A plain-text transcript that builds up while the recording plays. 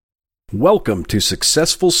Welcome to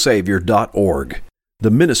SuccessfulSavior.org,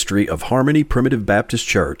 the ministry of Harmony Primitive Baptist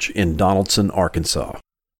Church in Donaldson, Arkansas.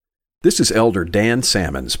 This is Elder Dan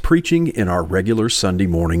Sammons preaching in our regular Sunday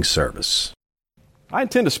morning service. I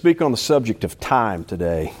intend to speak on the subject of time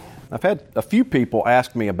today. I've had a few people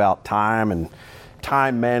ask me about time and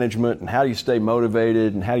time management and how do you stay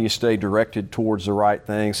motivated and how do you stay directed towards the right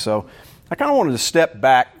things. So I kind of wanted to step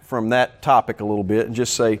back from that topic a little bit and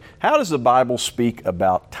just say, how does the Bible speak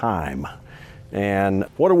about time? And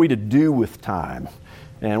what are we to do with time?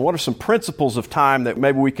 And what are some principles of time that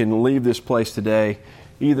maybe we can leave this place today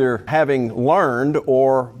either having learned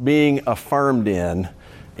or being affirmed in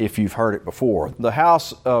if you've heard it before? The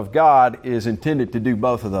house of God is intended to do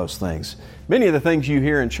both of those things. Many of the things you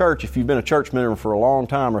hear in church, if you've been a church member for a long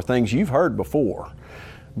time, are things you've heard before.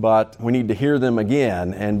 But we need to hear them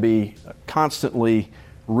again and be constantly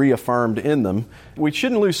reaffirmed in them. We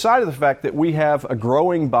shouldn't lose sight of the fact that we have a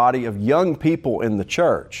growing body of young people in the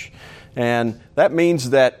church. And that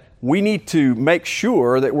means that we need to make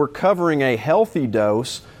sure that we're covering a healthy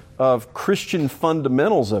dose of Christian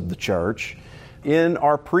fundamentals of the church in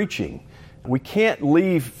our preaching. We can't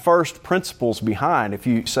leave first principles behind. If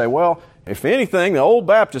you say, well, if anything, the old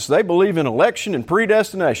Baptists, they believe in election and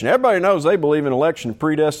predestination. Everybody knows they believe in election and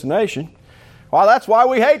predestination. Well, that's why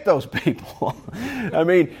we hate those people. I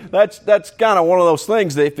mean, that's kind of one of those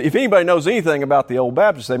things that if anybody knows anything about the old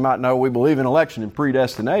Baptists, they might know we believe in election and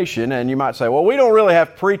predestination. And you might say, well, we don't really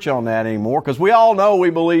have to preach on that anymore because we all know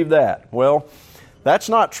we believe that. Well, that's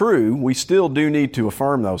not true. We still do need to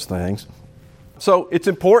affirm those things. So it's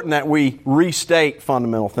important that we restate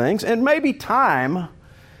fundamental things. And maybe time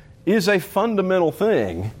is a fundamental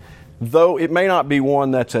thing, though it may not be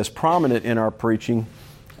one that's as prominent in our preaching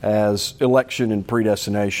as election and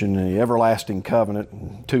predestination and the everlasting covenant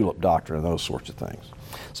and tulip doctrine and those sorts of things.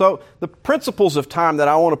 So the principles of time that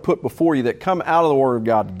I want to put before you that come out of the Word of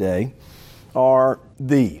God today are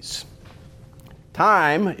these.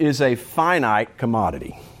 Time is a finite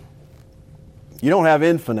commodity. You don't have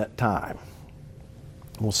infinite time.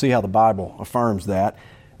 We'll see how the Bible affirms that.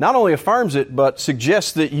 Not only affirms it, but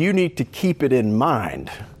suggests that you need to keep it in mind.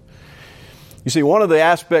 You see, one of the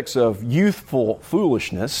aspects of youthful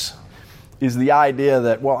foolishness is the idea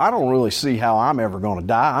that, well, I don't really see how I'm ever going to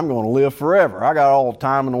die. I'm going to live forever. I got all the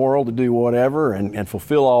time in the world to do whatever and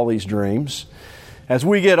fulfill all these dreams. As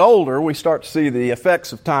we get older, we start to see the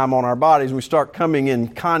effects of time on our bodies, and we start coming in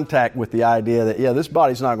contact with the idea that, this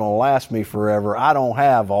body's not going to last me forever. I don't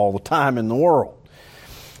have all the time in the world.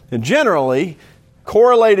 And generally,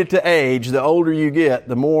 correlated to age, the older you get,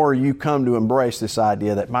 the more you come to embrace this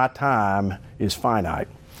idea that my time is finite.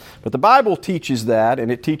 But the Bible teaches that,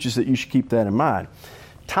 and it teaches that you should keep that in mind.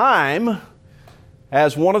 Time,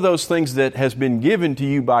 as one of those things that has been given to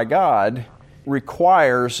you by God,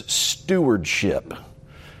 requires stewardship.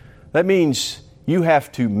 That means you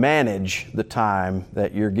have to manage the time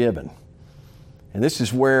that you're given. And this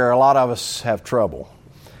is where a lot of us have trouble.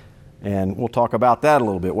 And we'll talk about that a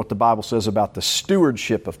little bit, what the Bible says about the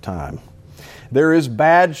stewardship of time. There is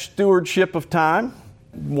bad stewardship of time.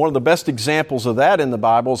 One of the best examples of that in the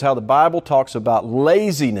Bible is how the Bible talks about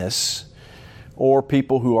laziness or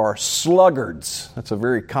people who are sluggards. That's a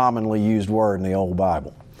very commonly used word in the Old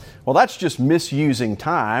Bible. Well, that's just misusing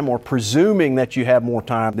time or presuming that you have more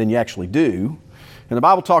time than you actually do. And the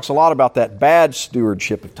Bible talks a lot about that bad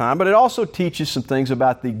stewardship of time, but it also teaches some things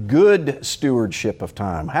about the good stewardship of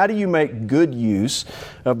time. How do you make good use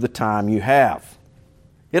of the time you have?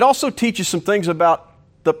 It also teaches some things about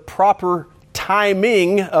the proper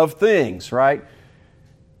timing of things, right?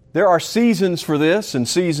 There are seasons for this and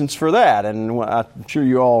seasons for that, and I'm sure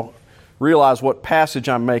you all realize what passage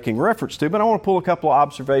I'm making reference to, but I want to pull a couple of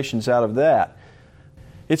observations out of that.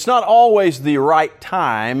 It's not always the right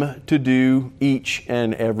time to do each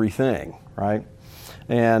and everything, right?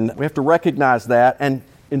 And we have to recognize that, and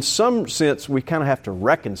in some sense, we kind of have to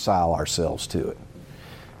reconcile ourselves to it.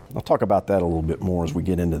 I'll talk about that a little bit more as we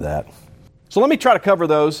get into that. So let me try to cover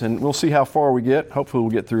those, and we'll see how far we get. Hopefully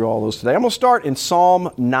we'll get through all those today. I'm going to start in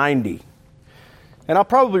Psalm 90. And I'll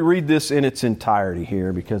probably read this in its entirety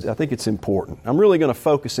here because I think it's important. I'm really going to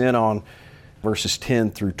focus in on verses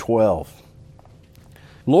 10 through 12.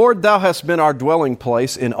 Lord, Thou hast been our dwelling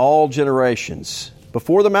place in all generations.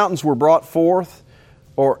 Before the mountains were brought forth,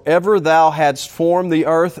 or ever Thou hadst formed the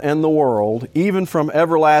earth and the world, even from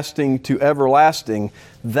everlasting to everlasting,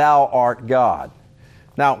 Thou art God.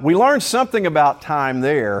 Now, we learned something about time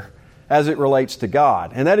there as it relates to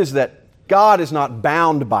God, and that is that God is not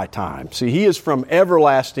bound by time. See, He is from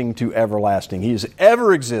everlasting to everlasting. He is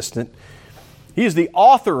ever existent. He is the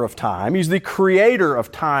author of time. He's the creator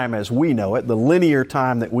of time as we know it, the linear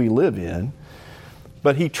time that we live in.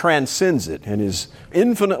 But He transcends it and is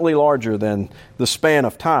infinitely larger than the span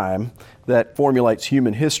of time that formulates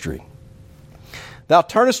human history. Thou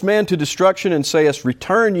turnest man to destruction and sayest,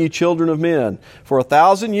 Return, ye children of men, for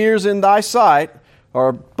 1,000 years in thy sight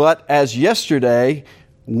are but as yesterday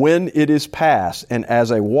when it is past, and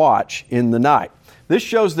as a watch in the night. This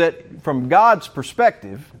shows that from God's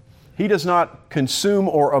perspective, He does not consume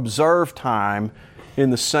or observe time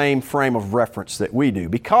in the same frame of reference that we do.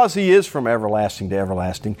 Because He is from everlasting to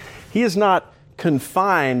everlasting, He is not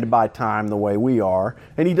confined by time the way we are,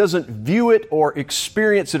 and He doesn't view it or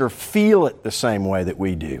experience it or feel it the same way that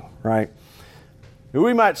we do, right?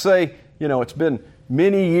 We might say, it's been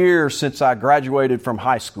many years since I graduated from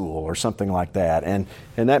high school or something like that, and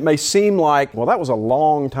that may seem like, well, that was a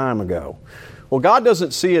long time ago. Well, God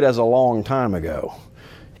doesn't see it as a long time ago.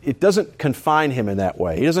 It doesn't confine Him in that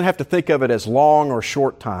way. He doesn't have to think of it as long or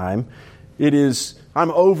short time. It is, I'm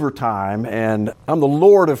over time, and I'm the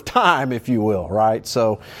Lord of time, if you will, right?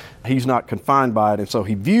 So He's not confined by it, and so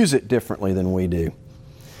He views it differently than we do.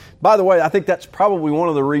 By the way, I think that's probably one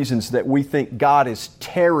of the reasons that we think God is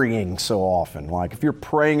tarrying so often. Like if you're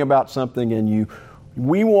praying about something and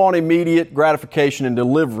we want immediate gratification and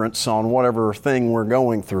deliverance on whatever thing we're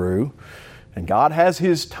going through, and God has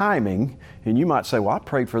His timing, and you might say, well, I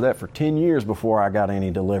prayed for that for 10 years before I got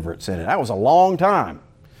any deliverance in it. That was a long time.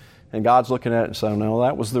 And God's looking at it and saying, no,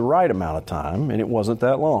 that was the right amount of time, and it wasn't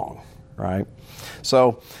that long, right?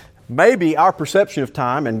 So maybe our perception of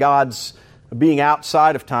time and God's being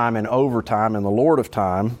outside of time and over time and the Lord of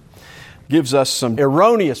time gives us some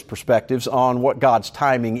erroneous perspectives on what God's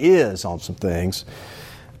timing is on some things.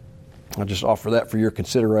 I'll just offer that for your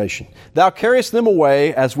consideration. Thou carriest them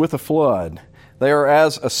away as with a flood. They are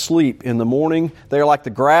as asleep. In the morning they are like the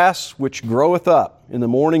grass which groweth up. In the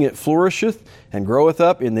morning it flourisheth and groweth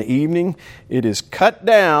up. In the evening it is cut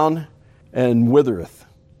down and withereth.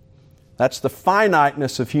 That's the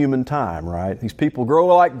finiteness of human time, right? These people grow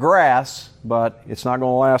like grass, but it's not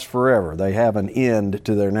going to last forever. They have an end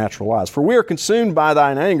to their natural lives. For we are consumed by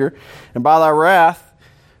thine anger, and by thy wrath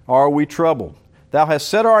are we troubled. Thou hast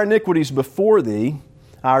set our iniquities before thee,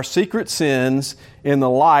 our secret sins in the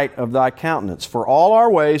light of thy countenance. For all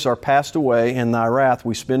our ways are passed away, in thy wrath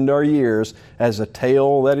we spend our years as a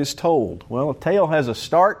tale that is told. Well, a tale has a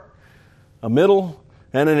start, a middle,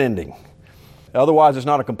 and an ending. Otherwise, it's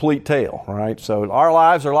not a complete tale, right? So our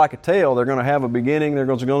lives are like a tale. They're going to have a beginning. There's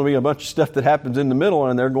going to be a bunch of stuff that happens in the middle,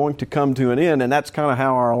 and they're going to come to an end. And that's kind of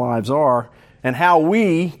how our lives are and how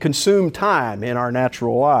we consume time in our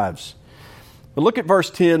natural lives. But look at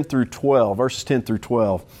verses 10 through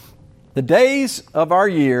 12. The days of our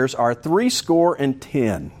years are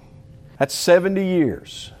 70. That's 70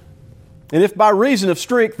 years. And if by reason of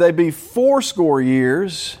strength they be 80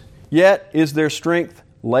 years, yet is their strength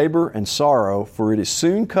labor and sorrow, for it is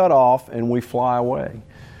soon cut off and we fly away.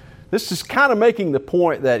 This is kind of making the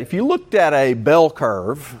point that if you looked at a bell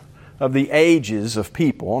curve of the ages of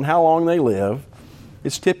people and how long they live,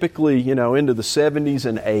 it's typically, into the 70s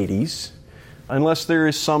and 80s. Unless there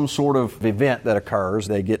is some sort of event that occurs,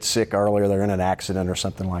 they get sick earlier, they're in an accident or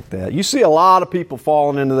something like that. You see a lot of people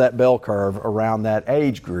falling into that bell curve around that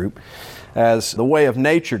age group as the way of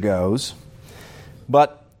nature goes.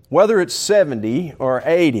 But whether it's 70 or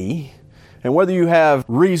 80, and whether you have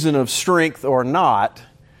reason of strength or not,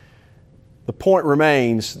 the point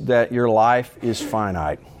remains that your life is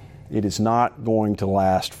finite. It is not going to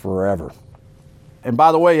last forever. And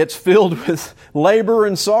by the way, it's filled with labor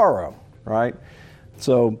and sorrow, right?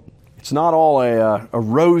 So it's not all a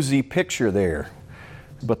rosy picture there.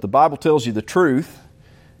 But the Bible tells you the truth,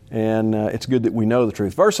 and it's good that we know the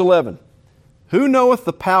truth. Verse 11. Who knoweth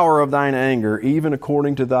the power of thine anger, even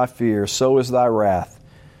according to thy fear, so is thy wrath.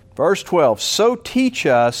 Verse 12, so teach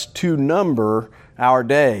us to number our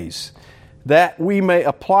days, that we may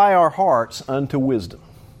apply our hearts unto wisdom.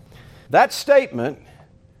 That statement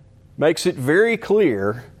makes it very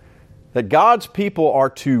clear that God's people are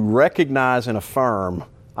to recognize and affirm,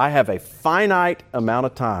 I have a finite amount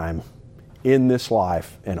of time in this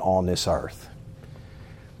life and on this earth.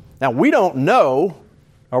 Now, we don't know,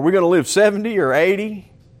 are we going to live 70 or 80?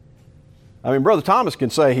 I mean, Brother Thomas can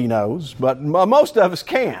say he knows, but most of us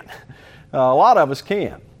can't. A lot of us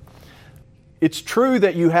can't. It's true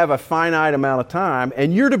that you have a finite amount of time,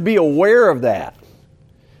 and you're to be aware of that.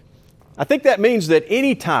 I think that means that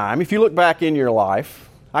any time, if you look back in your life,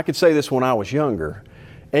 I could say this when I was younger,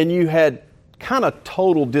 and you had kind of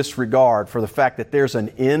total disregard for the fact that there's an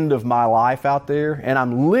end of my life out there, and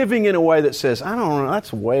I'm living in a way that says, I don't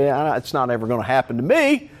know, it's not ever going to happen to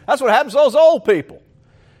me. That's what happens to those old people.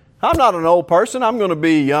 I'm not an old person. I'm going to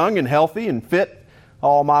be young and healthy and fit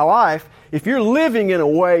all my life. If you're living in a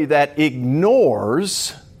way that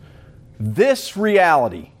ignores this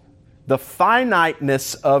reality, the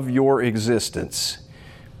finiteness of your existence,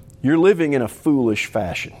 you're living in a foolish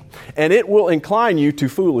fashion. And it will incline you to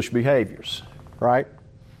foolish behaviors, right?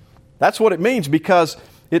 That's what it means, because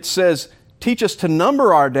it says, teach us to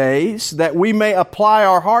number our days that we may apply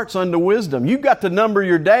our hearts unto wisdom. You've got to number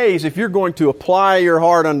your days if you're going to apply your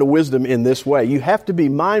heart unto wisdom in this way. You have to be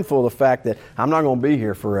mindful of the fact that I'm not going to be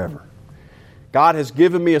here forever. God has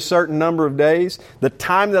given me a certain number of days. The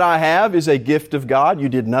time that I have is a gift of God. You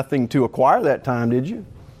did nothing to acquire that time, did you?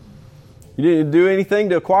 You didn't do anything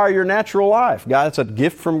to acquire your natural life. God, it's a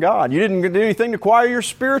gift from God. You didn't do anything to acquire your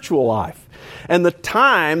spiritual life. And the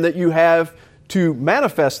time that you have to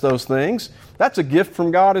manifest those things, that's a gift from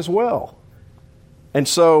God as well. And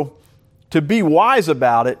so, to be wise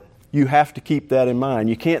about it, you have to keep that in mind.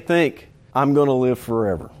 You can't think, I'm going to live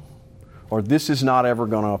forever, or this is not ever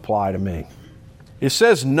going to apply to me. It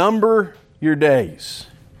says, number your days.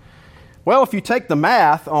 Well, if you take the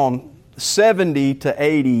math on 70 to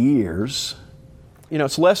 80 years,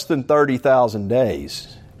 it's less than 30,000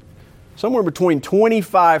 days. Somewhere between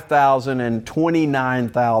 25,000 and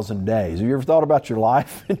 29,000 days. Have you ever thought about your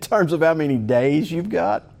life in terms of how many days you've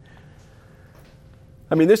got?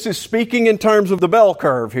 I mean, this is speaking in terms of the bell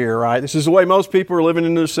curve here, right? This is the way most people are living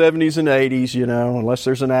in their 70s and 80s, unless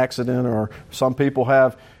there's an accident, or some people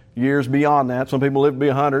have years beyond that. Some people live to be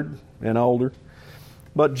 100 and older.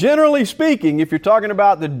 But generally speaking, if you're talking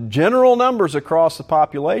about the general numbers across the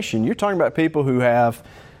population, you're talking about people who have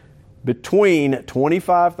between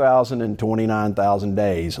 25,000 and 29,000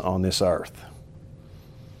 days on this earth.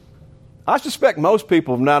 I suspect most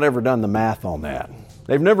people have not ever done the math on that.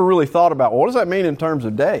 They've never really thought about, what does that mean in terms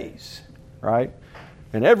of days, right?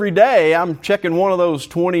 And every day I'm checking one of those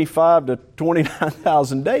 25 to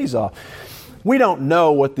 29,000 days off. We don't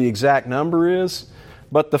know what the exact number is,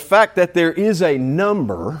 but the fact that there is a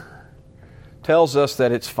number tells us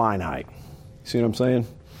that it's finite. See what I'm saying?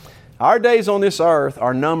 Our days on this earth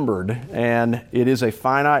are numbered, and it is a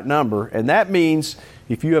finite number. And that means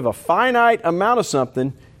if you have a finite amount of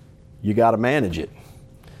something, you got to manage it.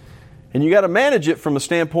 And you got to manage it from a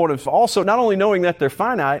standpoint of also not only knowing that they're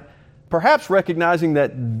finite, perhaps recognizing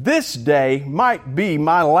that this day might be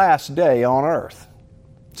my last day on earth.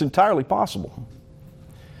 It's entirely possible.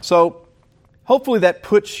 So, hopefully that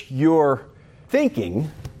puts your thinking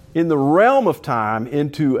in the realm of time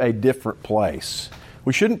into a different place.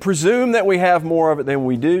 We shouldn't presume that we have more of it than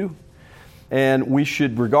we do, and we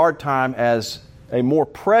should regard time as a more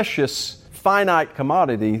precious, finite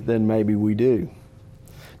commodity than maybe we do.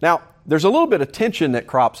 Now, there's a little bit of tension that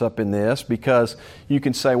crops up in this, because you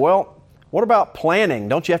can say, well, what about planning?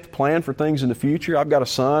 Don't you have to plan for things in the future? I've got a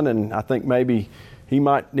son, and I think maybe he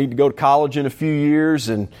might need to go to college in a few years,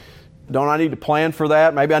 and don't I need to plan for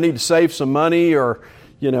that? Maybe I need to save some money, or,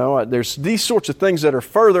 there's these sorts of things that are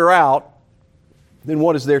further out than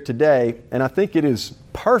what is there today. And I think it is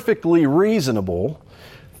perfectly reasonable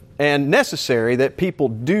and necessary that people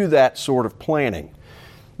do that sort of planning.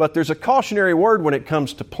 But there's a cautionary word when it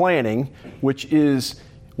comes to planning, which is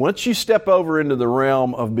once you step over into the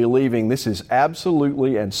realm of believing this is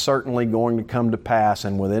absolutely and certainly going to come to pass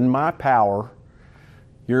and within my power,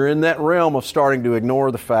 you're in that realm of starting to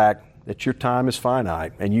ignore the fact that your time is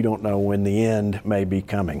finite and you don't know when the end may be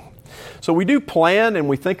coming. So we do plan and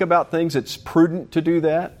we think about things. It's prudent to do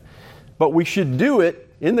that. But we should do it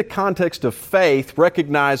in the context of faith,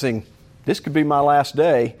 recognizing this could be my last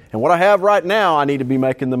day, and what I have right now, I need to be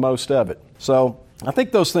making the most of it. So I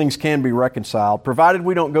think those things can be reconciled, provided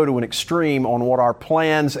we don't go to an extreme on what our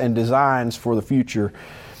plans and designs for the future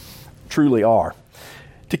truly are.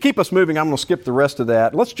 To keep us moving, I'm going to skip the rest of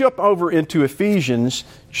that. Let's jump over into Ephesians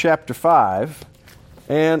chapter 5,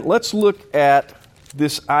 and let's look at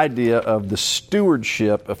this idea of the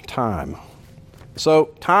stewardship of time. So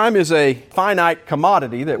time is a finite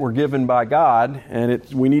commodity that we're given by God, and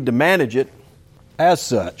we need to manage it as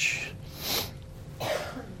such. I'm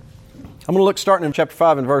going to look starting in chapter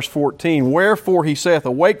 5 and verse 14. Wherefore he saith,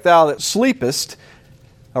 Awake thou that sleepest,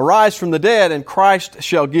 arise from the dead, and Christ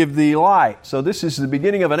shall give thee light. So this is the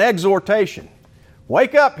beginning of an exhortation.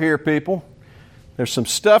 Wake up here, people. There's some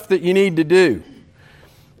stuff that you need to do.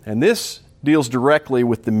 And this deals directly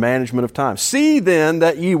with the management of time. See then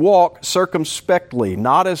that ye walk circumspectly,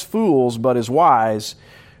 not as fools, but as wise,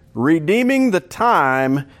 redeeming the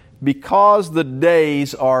time, because the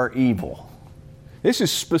days are evil. This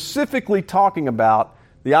is specifically talking about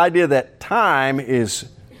the idea that time is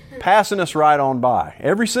passing us right on by.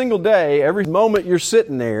 Every single day, every moment you're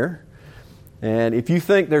sitting there, and if you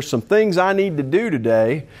think there's some things I need to do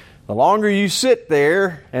today, the longer you sit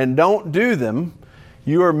there and don't do them,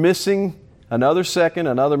 you are missing another second,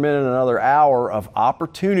 another minute, another hour of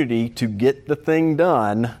opportunity to get the thing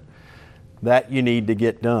done that you need to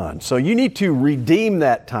get done. So you need to redeem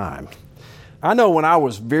that time. I know when I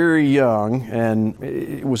was very young, and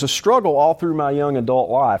it was a struggle all through my young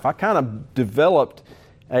adult life, I kind of developed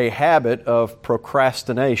a habit of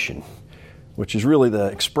procrastination, which is really the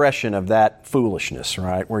expression of that foolishness,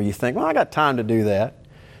 right? Where you think, well, I got time to do that.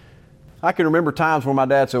 I can remember times when my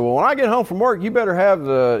dad said, well, when I get home from work, you better have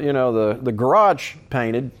the garage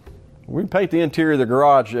painted. We paint the interior of the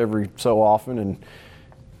garage every so often, and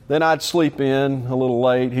then I'd sleep in a little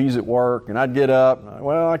late. He's at work, and I'd get up.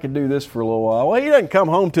 Well, I could do this for a little while. Well, he doesn't come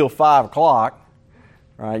home till 5 o'clock.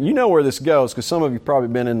 Right? You know where this goes because some of you have probably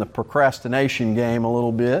been in the procrastination game a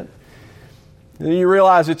little bit. And then you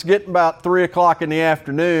realize it's getting about 3 o'clock in the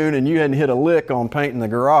afternoon, and you hadn't hit a lick on painting the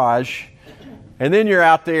garage. And then you're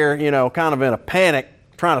out there, kind of in a panic,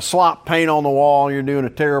 trying to slop paint on the wall, and you're doing a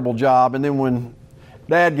terrible job. And then when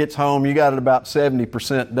Dad gets home, you got it about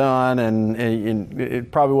 70% done, and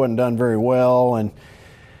it probably wasn't done very well. And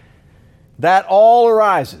that all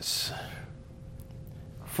arises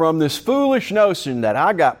from this foolish notion that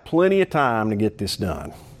I got plenty of time to get this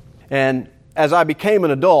done. And as I became an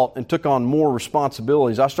adult and took on more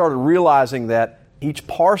responsibilities, I started realizing that each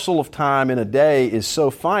parcel of time in a day is so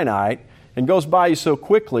finite and goes by you so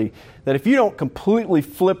quickly that if you don't completely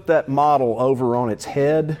flip that model over on its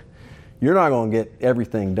head, you're not going to get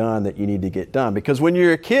everything done that you need to get done. Because when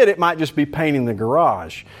you're a kid, it might just be painting the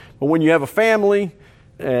garage. But when you have a family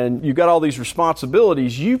and you've got all these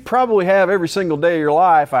responsibilities, you probably have every single day of your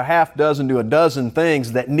life a half dozen to a dozen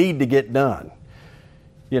things that need to get done.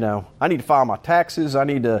 I need to file my taxes. I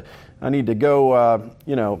need to go,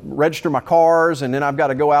 register my cars, and then I've got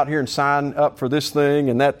to go out here and sign up for this thing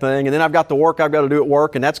and that thing, and then I've got the work I've got to do at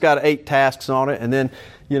work, and that's got 8 tasks on it, and then,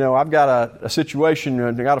 I've got a situation,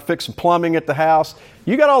 I've got to fix some plumbing at the house.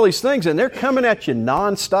 You got all these things, and they're coming at you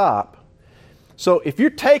nonstop. So if you're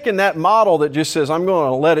taking that model that just says, I'm going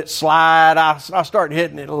to let it slide, I'll start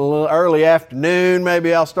hitting it a little early afternoon,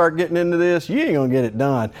 maybe I'll start getting into this, you ain't going to get it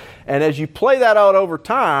done. And as you play that out over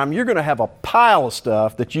time, you're going to have a pile of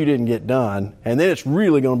stuff that you didn't get done, and then it's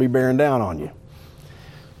really going to be bearing down on you.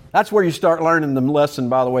 That's where you start learning the lesson,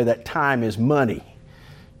 by the way, that time is money.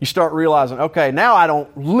 You start realizing, okay, now I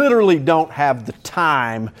literally don't have the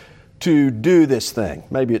time to do this thing.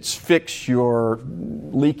 Maybe it's fix your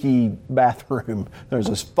leaky bathroom. There's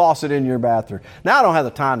a faucet in your bathroom. Now I don't have the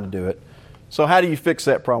time to do it. So how do you fix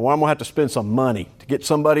that problem? Well, I'm going to have to spend some money to get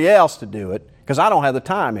somebody else to do it because I don't have the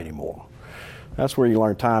time anymore. That's where you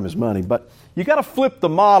learn time is money. But you got to flip the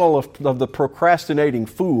model of the procrastinating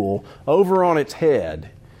fool over on its head,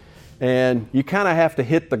 and you kind of have to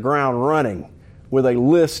hit the ground running with a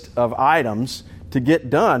list of items to get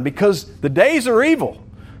done because the days are evil.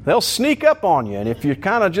 They'll sneak up on you, and if you're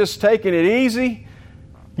kind of just taking it easy,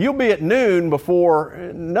 you'll be at noon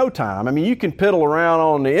before no time. I mean, you can piddle around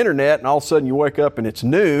on the internet, and all of a sudden you wake up and it's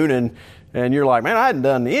noon, and you're like, man, I hadn't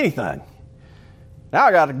done anything. Now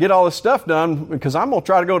I got to get all this stuff done because I'm going to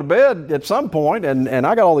try to go to bed at some point, and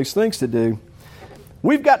I got all these things to do.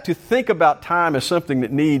 We've got to think about time as something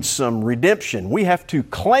that needs some redemption. We have to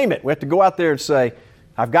claim it. We have to go out there and say,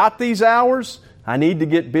 I've got these hours. I need to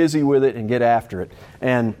get busy with it and get after it.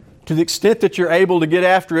 And to the extent that you're able to get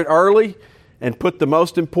after it early and put the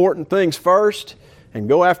most important things first and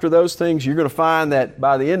go after those things, you're going to find that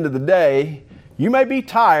by the end of the day, you may be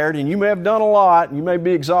tired and you may have done a lot and you may be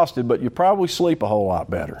exhausted, but you probably sleep a whole lot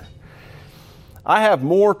better. I have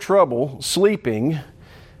more trouble sleeping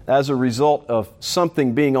as a result of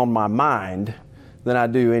something being on my mind than I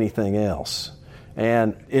do anything else.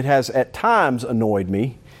 And it has at times annoyed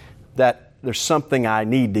me that there's something I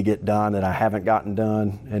need to get done that I haven't gotten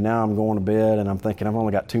done, and now I'm going to bed and I'm thinking I've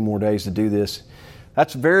only got 2 more days to do this.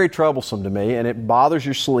 That's very troublesome to me, and it bothers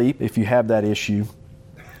your sleep if you have that issue.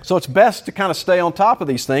 So it's best to kind of stay on top of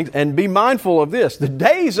these things and be mindful of this. The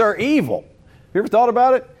days are evil. Have you ever thought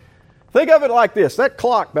about it? Think of it like this. That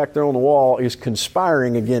clock back there on the wall is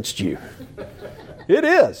conspiring against you. It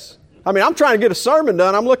is. I mean, I'm trying to get a sermon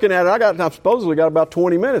done. I'm looking at it. I've supposedly got about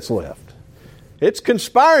 20 minutes left. It's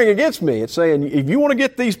conspiring against me. It's saying, if you want to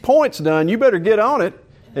get these points done, you better get on it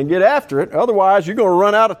and get after it. Otherwise, you're going to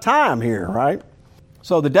run out of time here, right?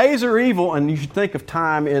 So the days are evil, and you should think of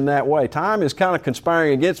time in that way. Time is kind of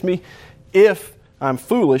conspiring against me if I'm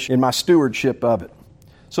foolish in my stewardship of it.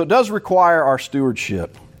 So it does require our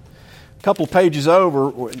stewardship. A couple pages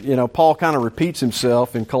over, Paul kind of repeats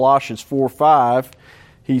himself in Colossians 4:5.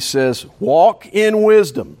 He says, walk in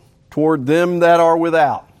wisdom toward them that are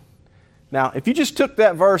without. Now, if you just took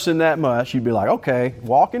that verse in that much, you'd be like, okay,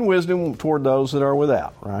 walk in wisdom toward those that are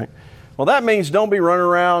without, right? Well, that means don't be running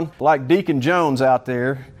around like Deacon Jones out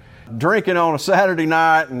there, drinking on a Saturday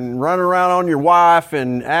night and running around on your wife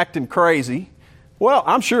and acting crazy. Well,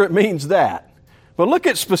 I'm sure it means that. But look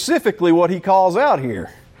at specifically what he calls out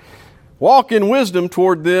here. Walk in wisdom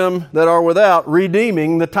toward them that are without,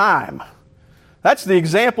 redeeming the time. That's the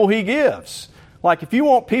example he gives. Like if you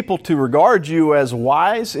want people to regard you as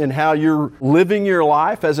wise in how you're living your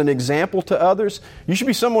life as an example to others, you should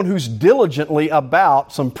be someone who's diligently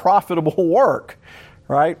about some profitable work,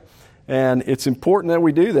 right? And it's important that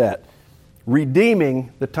we do that.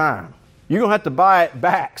 Redeeming the time. You're going to have to buy it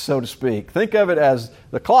back, so to speak. Think of it as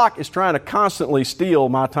the clock is trying to constantly steal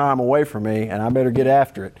my time away from me, and I better get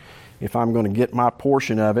after it if I'm going to get my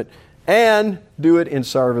portion of it and do it in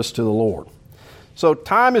service to the Lord. So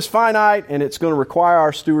time is finite, and it's going to require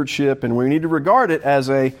our stewardship, and we need to regard it as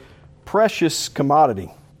a precious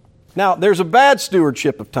commodity. Now, there's a bad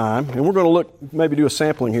stewardship of time, and we're going to maybe do a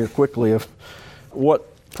sampling here quickly of what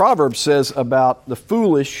Proverbs says about the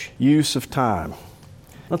foolish use of time.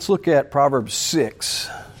 Let's look at Proverbs 6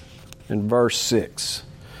 and verse 6.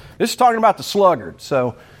 This is talking about the sluggard.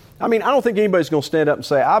 So, I don't think anybody's going to stand up and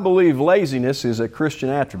say, I believe laziness is a Christian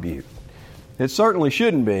attribute. It certainly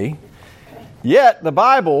shouldn't be. Yet, the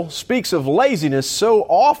Bible speaks of laziness so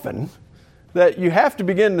often that you have to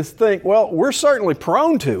begin to think, well, we're certainly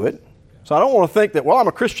prone to it. So I don't want to think that, well, I'm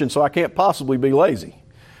a Christian, so I can't possibly be lazy.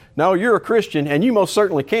 No, you're a Christian, and you most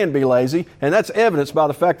certainly can be lazy, and that's evidenced by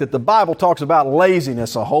the fact that the Bible talks about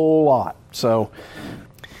laziness a whole lot. So,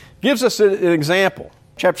 gives us an example.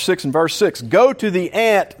 Chapter 6 and verse 6. Go to the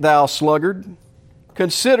ant, thou sluggard.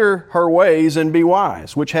 Consider her ways and be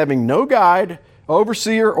wise, which having no guide,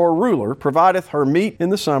 overseer, or ruler, provideth her meat in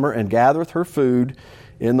the summer and gathereth her food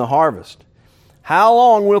in the harvest. How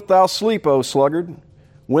long wilt thou sleep, O sluggard?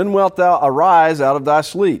 When wilt thou arise out of thy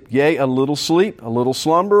sleep? Yea, a little sleep, a little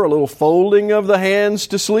slumber, a little folding of the hands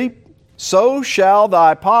to sleep. So shall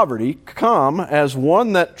thy poverty come as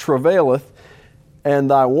one that travaileth,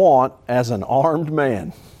 and thy want as an armed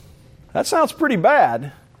man. That sounds pretty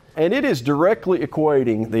bad, and it is directly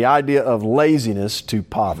equating the idea of laziness to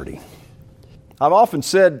poverty. I've often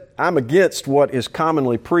said I'm against what is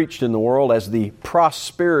commonly preached in the world as the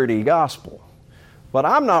prosperity gospel. But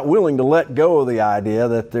I'm not willing to let go of the idea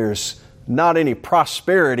that there's not any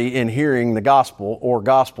prosperity in hearing the gospel or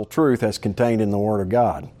gospel truth as contained in the Word of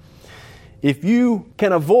God. If you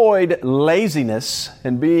can avoid laziness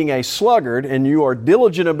and being a sluggard and you are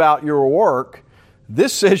diligent about your work,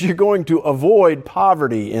 this says you're going to avoid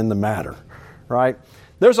poverty in the matter, right?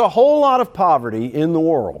 There's a whole lot of poverty in the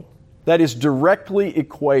world that is directly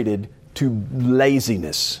equated to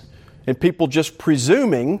laziness and people just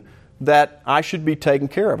presuming that I should be taken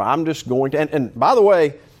care of. I'm just going to... And by the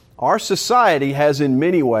way, our society has in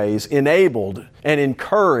many ways enabled and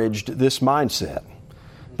encouraged this mindset.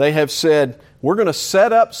 They have said, we're going to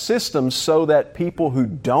set up systems so that people who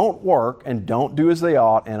don't work and don't do as they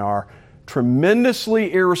ought and are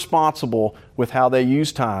tremendously irresponsible with how they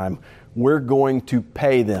use time, we're going to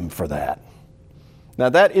pay them for that. Now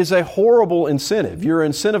that is a horrible incentive. You're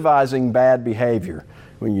incentivizing bad behavior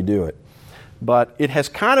when you do it. But it has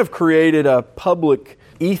kind of created a public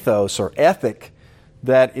ethos or ethic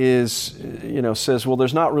that is, says, well,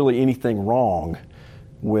 there's not really anything wrong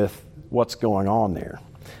with what's going on there.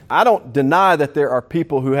 I don't deny that there are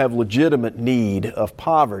people who have legitimate need of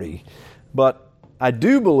poverty, but I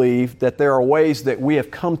do believe that there are ways that we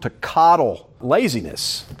have come to coddle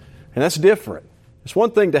laziness, and that's different. It's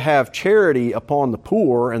one thing to have charity upon the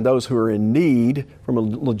poor and those who are in need from a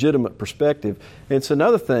legitimate perspective. It's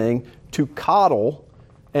another thing to coddle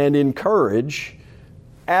and encourage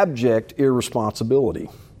abject irresponsibility.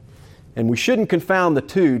 And we shouldn't confound the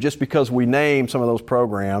two just because we name some of those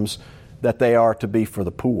programs that they are to be for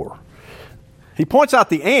the poor. He points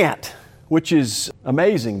out the ant, which is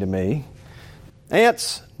amazing to me.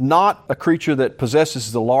 Ant's not a creature that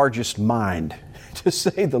possesses the largest mind, to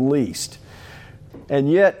say the least.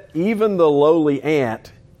 And yet, even the lowly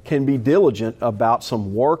ant can be diligent about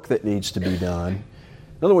some work that needs to be done.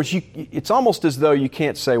 In other words, it's almost as though you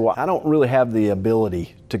can't say, well, I don't really have the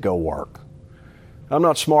ability to go work. I'm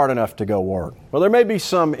not smart enough to go work. Well, there may be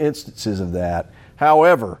some instances of that.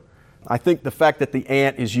 However, I think the fact that the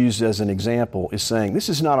ant is used as an example is saying this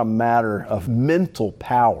is not a matter of mental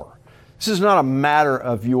power. This is not a matter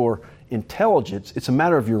of your intelligence. It's a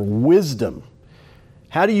matter of your wisdom.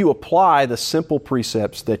 How do you apply the simple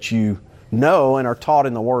precepts that you know and are taught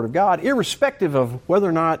in the Word of God, irrespective of whether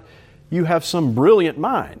or not you have some brilliant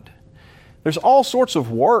mind. There's all sorts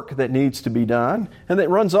of work that needs to be done, and that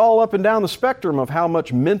runs all up and down the spectrum of how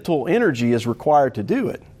much mental energy is required to do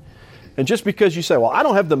it. And just because you say, well, I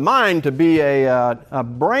don't have the mind to be a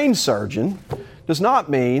brain surgeon, does not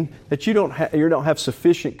mean that you don't have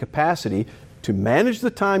sufficient capacity to manage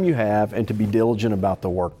the time you have and to be diligent about the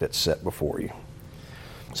work that's set before you.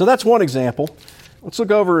 So that's one example. Let's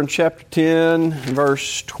look over in chapter 10,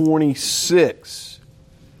 verse 26.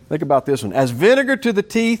 Think about this one. As vinegar to the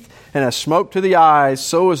teeth and as smoke to the eyes,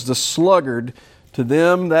 so is the sluggard to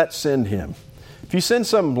them that send him. If you send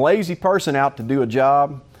some lazy person out to do a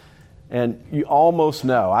job, and you almost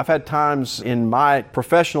know. I've had times in my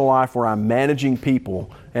professional life where I'm managing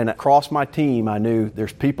people, and across my team I knew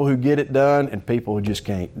there's people who get it done and people who just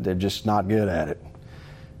can't. They're just not good at it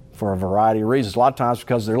for a variety of reasons. A lot of times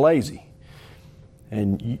because they're lazy.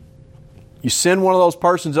 And you send one of those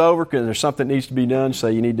persons over because there's something that needs to be done,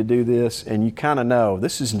 say you need to do this, and you kind of know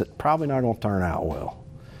this is probably not going to turn out well.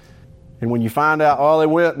 And when you find out, oh, they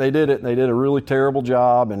went and they did it, and they did a really terrible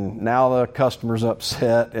job, and now the customer's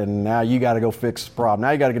upset, and now you got to go fix the problem.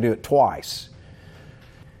 Now you got to go do it twice.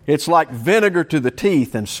 It's like vinegar to the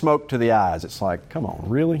teeth and smoke to the eyes. It's like, come on,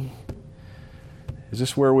 really? Is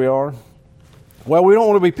this where we are? Well, we don't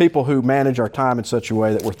want to be people who manage our time in such a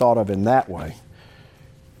way that we're thought of in that way.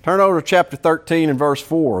 Turn over to chapter 13 and verse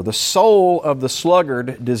 4. The soul of the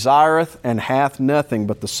sluggard desireth and hath nothing,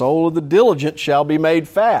 but the soul of the diligent shall be made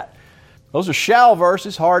fat. Those are shall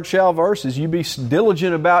verses, hard shall verses. You be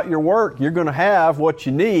diligent about your work. You're going to have what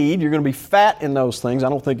you need. You're going to be fat in those things. I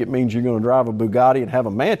don't think it means you're going to drive a Bugatti and have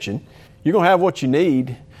a mansion. You're going to have what you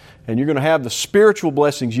need, and you're going to have the spiritual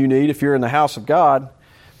blessings you need if you're in the house of God.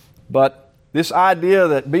 But this idea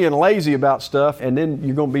that being lazy about stuff, and then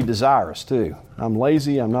you're going to be desirous too. I'm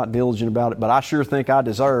lazy, I'm not diligent about it, but I sure think I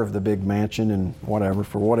deserve the big mansion and whatever,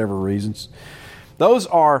 for whatever reasons. Those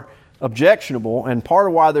are objectionable, and part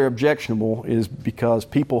of why they're objectionable is because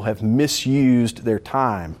people have misused their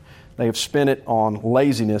time. They have spent it on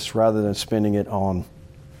laziness rather than spending it on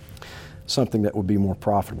something that would be more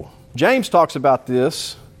profitable. James talks about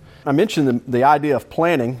this. I mentioned the idea of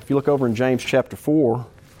planning. If you look over in James chapter 4,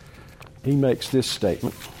 he makes this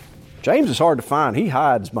statement. James is hard to find. He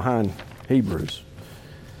hides behind Hebrews.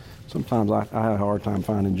 Sometimes I have a hard time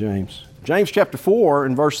finding James. James chapter 4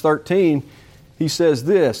 and verse 13, he says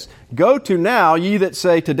this, Go to now, ye that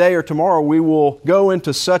say, today or tomorrow we will go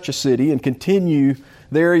into such a city and continue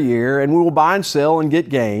there a year, and we will buy and sell and get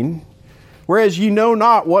gain. Whereas ye know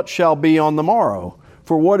not what shall be on the morrow.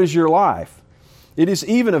 For what is your life? It is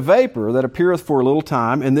even a vapor that appeareth for a little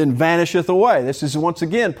time and then vanisheth away. This is once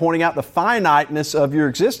again pointing out the finiteness of your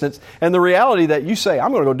existence and the reality that you say,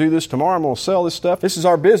 I'm going to go do this tomorrow, I'm going to sell this stuff. This is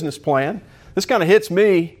our business plan. This kind of hits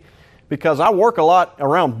me because I work a lot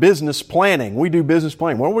around business planning. We do business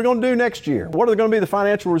planning. What are we going to do next year? What are going to be the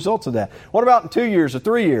financial results of that? What about in 2 years or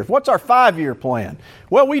 3 years? What's our 5-year plan?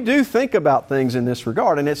 Well, we do think about things in this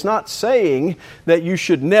regard, and it's not saying that you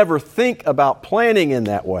should never think about planning in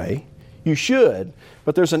that way. You should,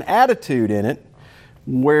 but there's an attitude in it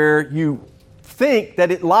where you think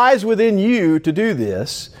that it lies within you to do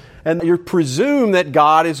this, and you presume that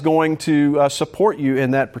God is going to support you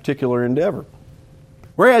in that particular endeavor.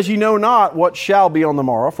 Whereas you know not what shall be on the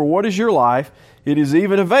morrow, for what is your life? It is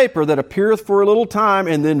even a vapor that appeareth for a little time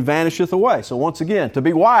and then vanisheth away. So once again, to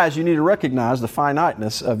be wise, you need to recognize the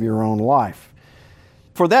finiteness of your own life.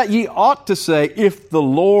 For that ye ought to say, if the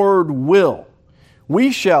Lord will,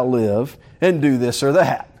 we shall live and do this or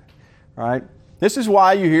that. Right? This is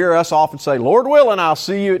why you hear us often say, Lord willing, I'll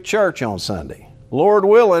see you at church on Sunday. Lord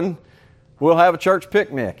willing, we'll have a church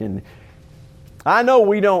picnic. And I know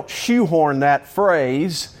we don't shoehorn that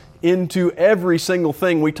phrase into every single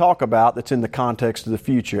thing we talk about that's in the context of the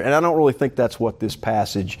future. And I don't really think that's what this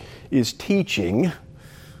passage is teaching,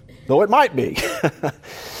 though it might be.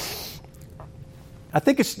 I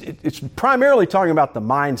think it's primarily talking about the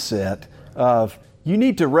mindset of you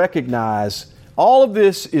need to recognize all of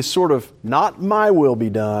this is sort of not my will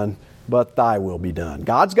be done, but thy will be done.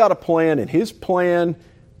 God's got a plan, and His plan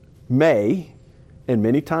may, and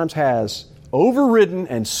many times has, overridden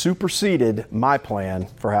and superseded my plan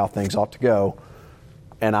for how things ought to go,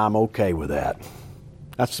 and I'm okay with that.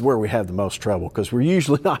 That's where we have the most trouble, because we're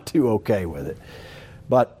usually not too okay with it.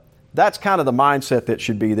 But that's kind of the mindset that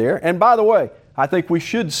should be there. And by the way, I think we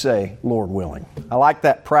should say, Lord willing. I like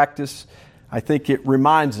that practice. I think it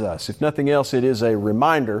reminds us, if nothing else, it is a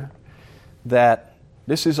reminder that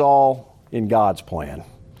this is all in God's plan.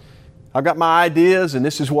 I've got my ideas, and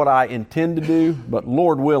this is what I intend to do, but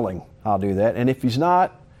Lord willing, I'll do that. And if He's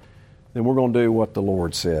not, then we're going to do what the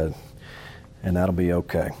Lord said, and that'll be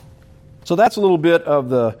okay. So that's a little bit of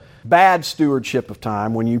the bad stewardship of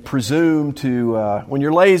time, when you presume to, when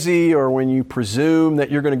you're lazy, or when you presume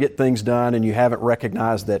that you're going to get things done and you haven't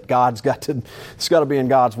recognized that it's got to be in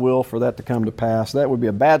God's will for that to come to pass. That would be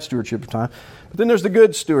a bad stewardship of time. But then there's the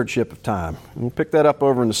good stewardship of time. And we'll pick that up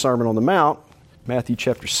over in the Sermon on the Mount, Matthew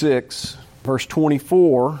chapter 6, verse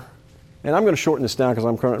 24. And I'm going to shorten this down because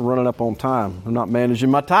I'm currently running up on time. I'm not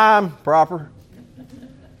managing my time proper.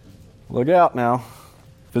 Look out now.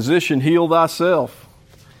 Physician, heal thyself.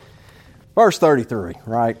 Verse 33,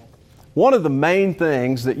 right? One of the main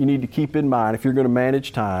things that you need to keep in mind if you're going to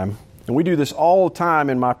manage time, and we do this all the time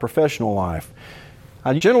in my professional life,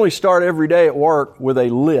 I generally start every day at work with a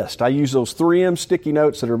list. I use those 3M sticky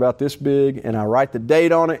notes that are about this big, and I write the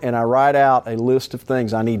date on it, and I write out a list of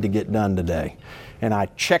things I need to get done today. And I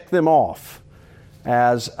check them off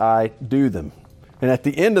as I do them. And at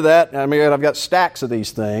the end of that, I've got stacks of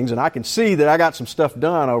these things, and I can see that I got some stuff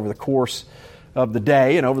done over the course of the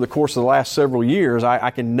day and over the course of the last several years. I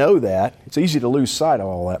can know that. It's easy to lose sight of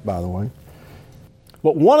all that, by the way.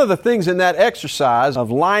 But one of the things in that exercise of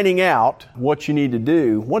lining out what you need to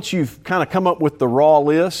do, once you've kind of come up with the raw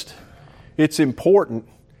list, it's important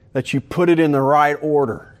that you put it in the right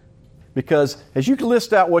order. Because as you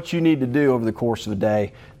list out what you need to do over the course of the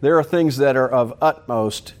day, there are things that are of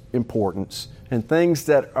utmost importance and things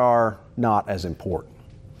that are not as important.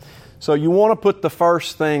 So you want to put the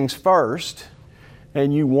first things first,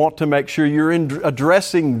 and you want to make sure you're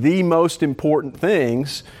addressing the most important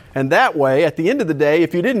things. And that way, at the end of the day,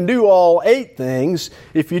 if you didn't do all 8 things,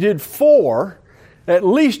 if you did 4, at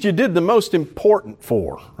least you did the most important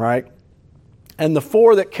 4, right? And the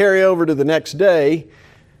 4 that carry over to the next day,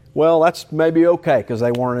 well, that's maybe okay because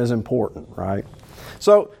they weren't as important, right?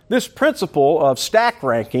 So this principle of stack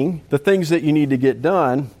ranking the things that you need to get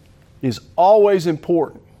done is always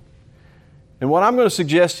important. And what I'm going to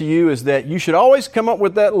suggest to you is that you should always come up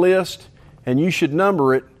with that list, and you should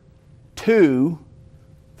number it 2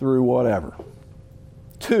 through whatever.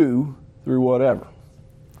 2 through whatever.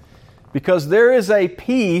 Because there is a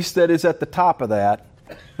piece that is at the top of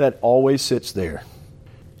that always sits there.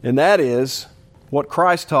 And that is what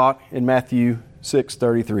Christ taught in Matthew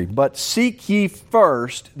 6:33. But seek ye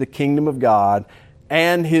first the kingdom of God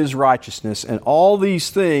and His righteousness, and all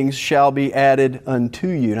these things shall be added unto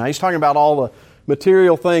you. Now, he's talking about all the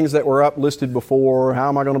material things that were up listed before. How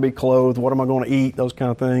am I going to be clothed? What am I going to eat? Those kind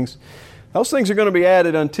of things. Those things are going to be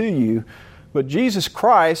added unto you. But Jesus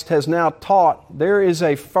Christ has now taught there is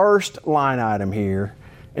a first line item here,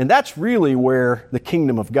 and that's really where the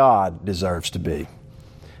kingdom of God deserves to be.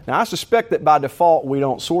 Now, I suspect that by default we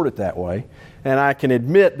don't sort it that way, and I can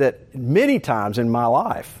admit that many times in my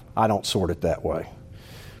life I don't sort it that way.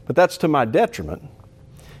 But that's to my detriment.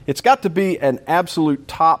 It's got to be an absolute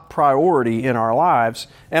top priority in our lives.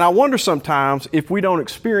 And I wonder sometimes if we don't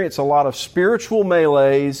experience a lot of spiritual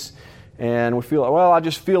melees and we feel like, well, I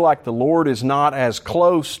just feel like the Lord is not as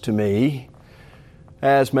close to me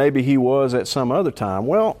as maybe He was at some other time.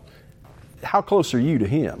 Well, how close are you to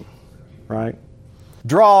Him, right?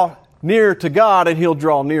 Draw near to God and He'll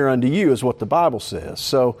draw near unto you is what the Bible says.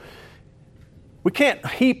 So we can't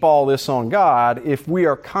heap all this on God if we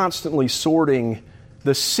are constantly sorting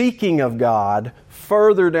the seeking of God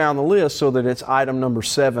further down the list so that it's item number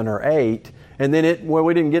 7 or 8. And then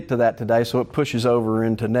we didn't get to that today, so it pushes over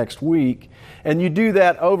into next week. And you do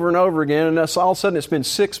that over and over again, and all of a sudden it's been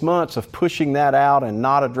 6 months of pushing that out and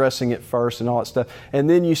not addressing it first and all that stuff. And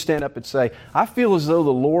then you stand up and say, I feel as though the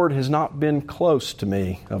Lord has not been close to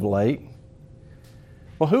me of late.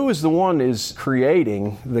 Well, who is the one that is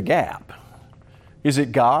creating the gap? Is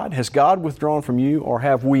it God? Has God withdrawn from you? Or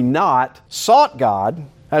have we not sought God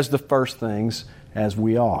as the first things as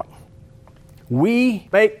we ought? We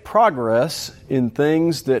make progress in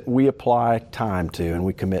things that we apply time to and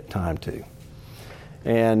we commit time to.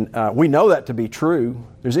 And we know that to be true.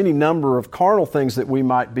 There's any number of carnal things that we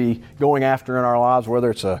might be going after in our lives,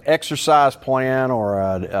 whether it's an exercise plan or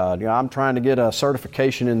I'm trying to get a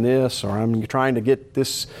certification in this, or I'm trying to get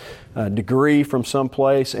this degree from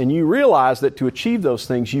someplace, and you realize that to achieve those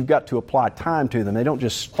things, you've got to apply time to them. They don't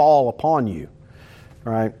just fall upon you,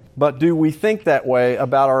 right? But do we think that way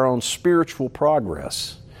about our own spiritual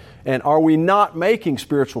progress? And are we not making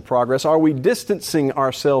spiritual progress? Are we distancing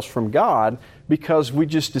ourselves from God because we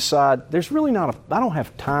just decide, there's really I don't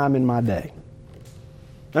have time in my day?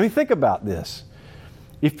 I mean, think about this.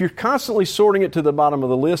 If you're constantly sorting it to the bottom of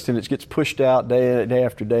the list and it gets pushed out day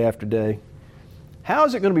after day after day, how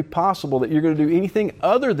is it going to be possible that you're going to do anything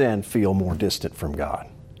other than feel more distant from God?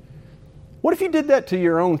 What if you did that to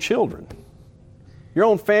your own children? your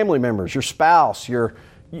own family members, your spouse,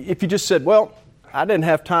 if you just said, well, I didn't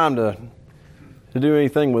have time to do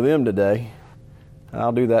anything with them today,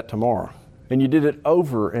 I'll do that tomorrow. And you did it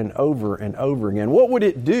over and over and over again. What would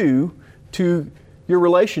it do to your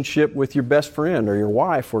relationship with your best friend or your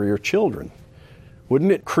wife or your children?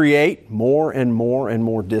 Wouldn't it create more and more and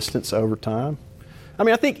more distance over time? I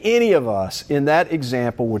mean, I think any of us in that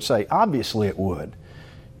example would say, obviously it would.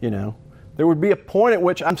 There would be a point at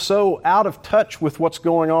which I'm so out of touch with what's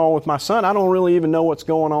going on with my son, I don't really even know what's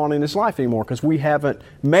going on in his life anymore because we haven't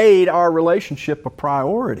made our relationship a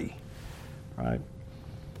priority, right?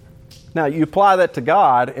 Now, you apply that to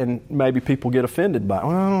God, and maybe people get offended by it.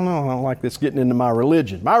 Well, I don't know. I don't like this getting into my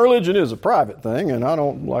religion. My religion is a private thing, and I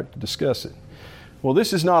don't like to discuss it. Well,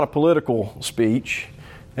 this is not a political speech,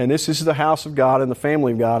 and this is the house of God and the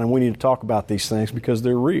family of God, and we need to talk about these things because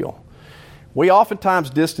they're real. We oftentimes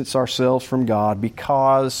distance ourselves from God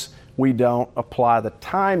because we don't apply the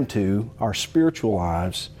time to our spiritual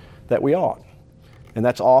lives that we ought. And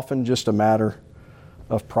that's often just a matter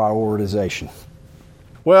of prioritization.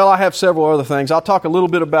 Well, I have several other things. I'll talk a little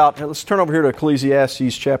bit about, let's turn over here to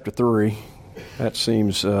Ecclesiastes chapter 3. That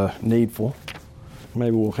seems needful.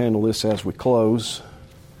 Maybe we'll handle this as we close.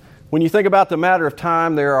 When you think about the matter of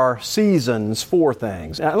time, there are seasons for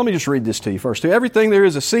things. Now, let me just read this to you first. To everything there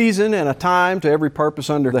is a season and a time to every purpose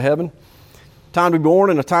under the heaven. Time to be born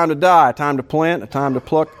and a time to die, a time to plant, a time to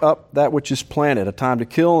pluck up that which is planted, a time to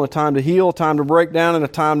kill and a time to heal, a time to break down and a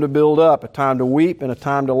time to build up, a time to weep and a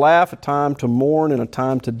time to laugh, a time to mourn and a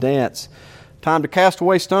time to dance, a time to cast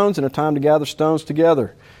away stones and a time to gather stones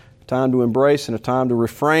together, a time to embrace and a time to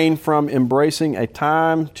refrain from embracing, a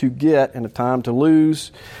time to get and a time to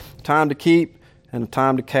lose, a time to keep and a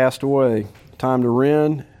time to cast away, a time to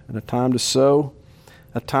rend and a time to sow,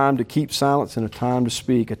 a time to keep silence and a time to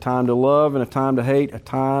speak, a time to love and a time to hate, a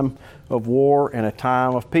time of war and a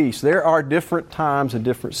time of peace. There are different times and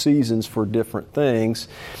different seasons for different things.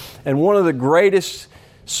 And one of the greatest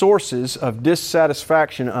sources of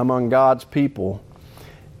dissatisfaction among God's people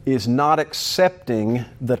is not accepting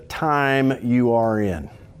the time you are in.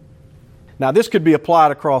 Now, this could be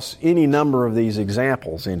applied across any number of these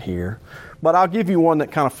examples in here, but I'll give you one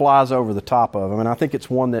that kind of flies over the top of them, and I think it's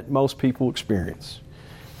one that most people experience.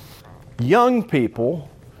 Young people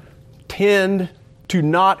tend to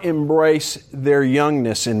not embrace their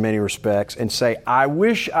youngness in many respects and say, I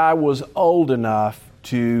wish I was old enough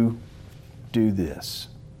to do this.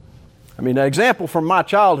 I mean, an example from my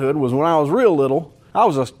childhood was when I was real little, I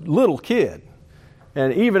was a little kid.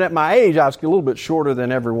 And even at my age, I was a little bit shorter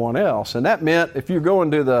than everyone else. And that meant if you're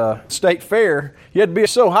going to the state fair, you had to be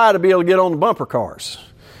so high to be able to get on the bumper cars.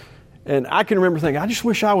 And I can remember thinking, I just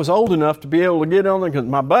wish I was old enough to be able to get on there because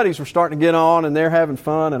my buddies were starting to get on and they're having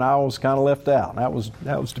fun and I was kind of left out. That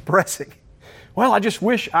was depressing. Well, I just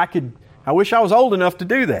wish I was old enough to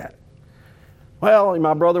do that. Well,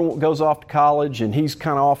 my brother goes off to college and he's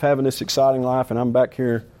kind of off having this exciting life and I'm back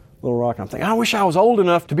here, Little Rock, and I'm thinking, I wish I was old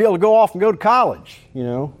enough to be able to go off and go to college, you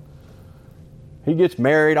know. He gets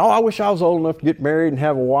married. Oh, I wish I was old enough to get married and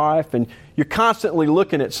have a wife. And you're constantly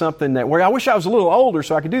looking at something where I wish I was a little older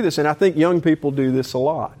so I could do this. And I think young people do this a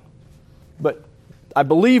lot. But I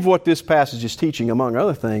believe what this passage is teaching, among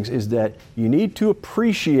other things, is that you need to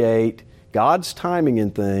appreciate God's timing in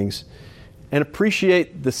things and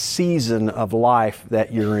appreciate the season of life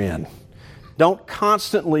that you're in. Don't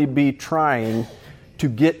constantly be trying to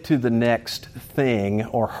get to the next thing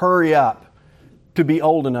or hurry up to be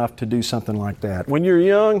old enough to do something like that. When you're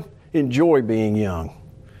young, enjoy being young.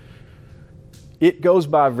 It goes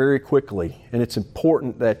by very quickly, and it's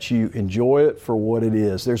important that you enjoy it for what it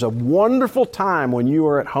is. There's a wonderful time when you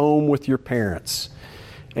are at home with your parents,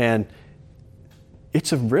 and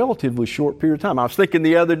it's a relatively short period of time. I was thinking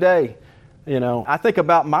the other day, I think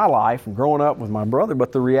about my life and growing up with my brother,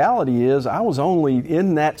 but the reality is I was only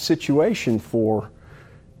in that situation for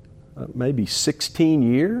maybe 16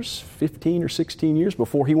 years, 15 or 16 years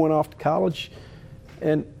before he went off to college.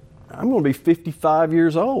 And I'm going to be 55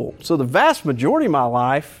 years old. So the vast majority of my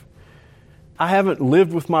life, I haven't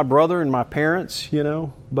lived with my brother and my parents,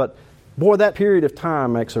 But boy, that period of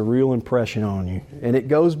time makes a real impression on you. And it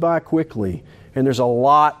goes by quickly. And there's a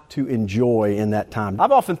lot to enjoy in that time.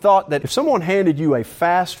 I've often thought that if someone handed you a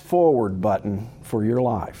fast forward button for your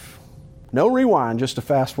life, no rewind, just a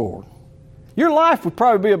fast forward, your life would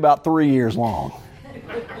probably be about 3 years long.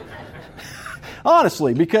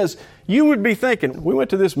 Honestly, because you would be thinking, we went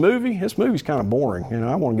to this movie. This movie's kind of boring.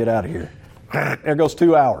 I want to get out of here. There goes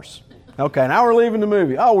 2 hours. Okay, now we're leaving the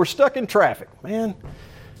movie. Oh, we're stuck in traffic. Man,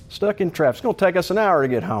 stuck in traffic. It's going to take us an hour to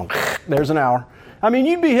get home. There's an hour. I mean,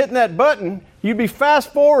 you'd be hitting that button You'd be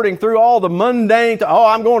fast forwarding through all the mundane,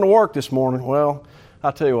 I'm going to work this morning. Well,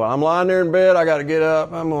 I'll tell you what, I'm lying there in bed, I got to get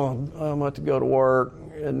up, I'm going to go to work,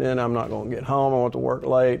 and then I'm not going to get home. I want to work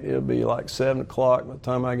late. It'll be like 7 o'clock by the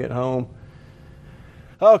time I get home.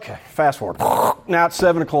 Okay, fast forward. Now it's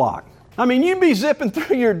 7 o'clock. I mean, you'd be zipping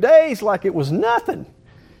through your days like it was nothing.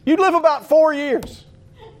 You'd live about 4 years.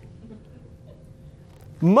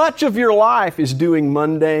 Much of your life is doing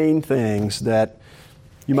mundane things that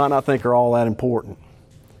you might not think are all that important.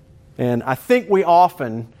 And I think we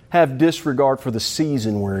often have disregard for the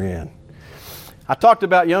season we're in. I talked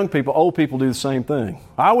about young people. Old people do the same thing.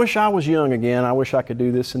 I wish I was young again. I wish I could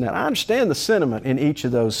do this and that. I understand the sentiment in each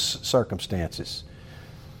of those circumstances.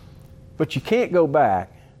 But you can't go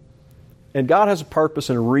back. And God has a purpose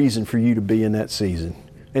and a reason for you to be in that season.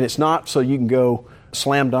 And it's not so you can go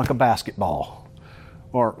slam dunk a basketball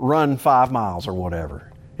or run 5 miles or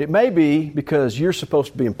whatever. It may be because you're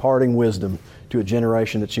supposed to be imparting wisdom to a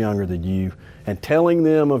generation that's younger than you and telling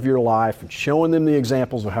them of your life and showing them the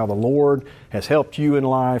examples of how the Lord has helped you in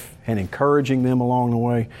life and encouraging them along the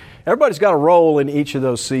way. Everybody's got a role in each of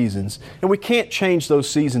those seasons, and we can't change those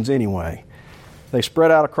seasons anyway. They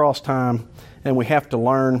spread out across time, and we have to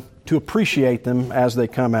learn to appreciate them as they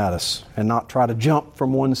come at us and not try to jump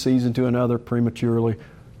from one season to another prematurely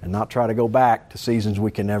and not try to go back to seasons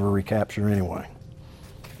we can never recapture anyway.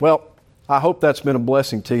 Well, I hope that's been a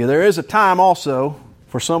blessing to you. There is a time also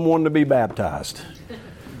for someone to be baptized.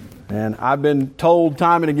 And I've been told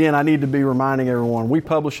time and again I need to be reminding everyone, we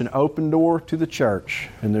publish an open door to the church.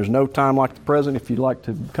 And there's no time like the present if you'd like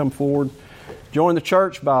to come forward. Join the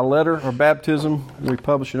church by letter or baptism. We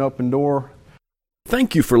publish an open door.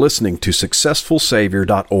 Thank you for listening to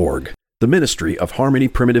SuccessfulSavior.org, the ministry of Harmony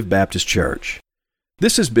Primitive Baptist Church.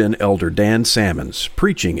 This has been Elder Dan Salmons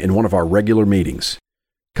preaching in one of our regular meetings.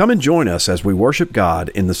 Come and join us as we worship God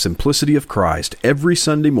in the simplicity of Christ every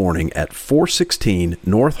Sunday morning at 416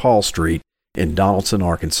 North Hall Street in Donaldson,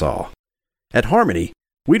 Arkansas. At Harmony,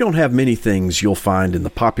 we don't have many things you'll find in the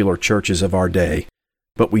popular churches of our day,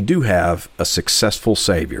 but we do have a successful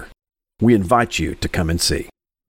Savior. We invite you to come and see.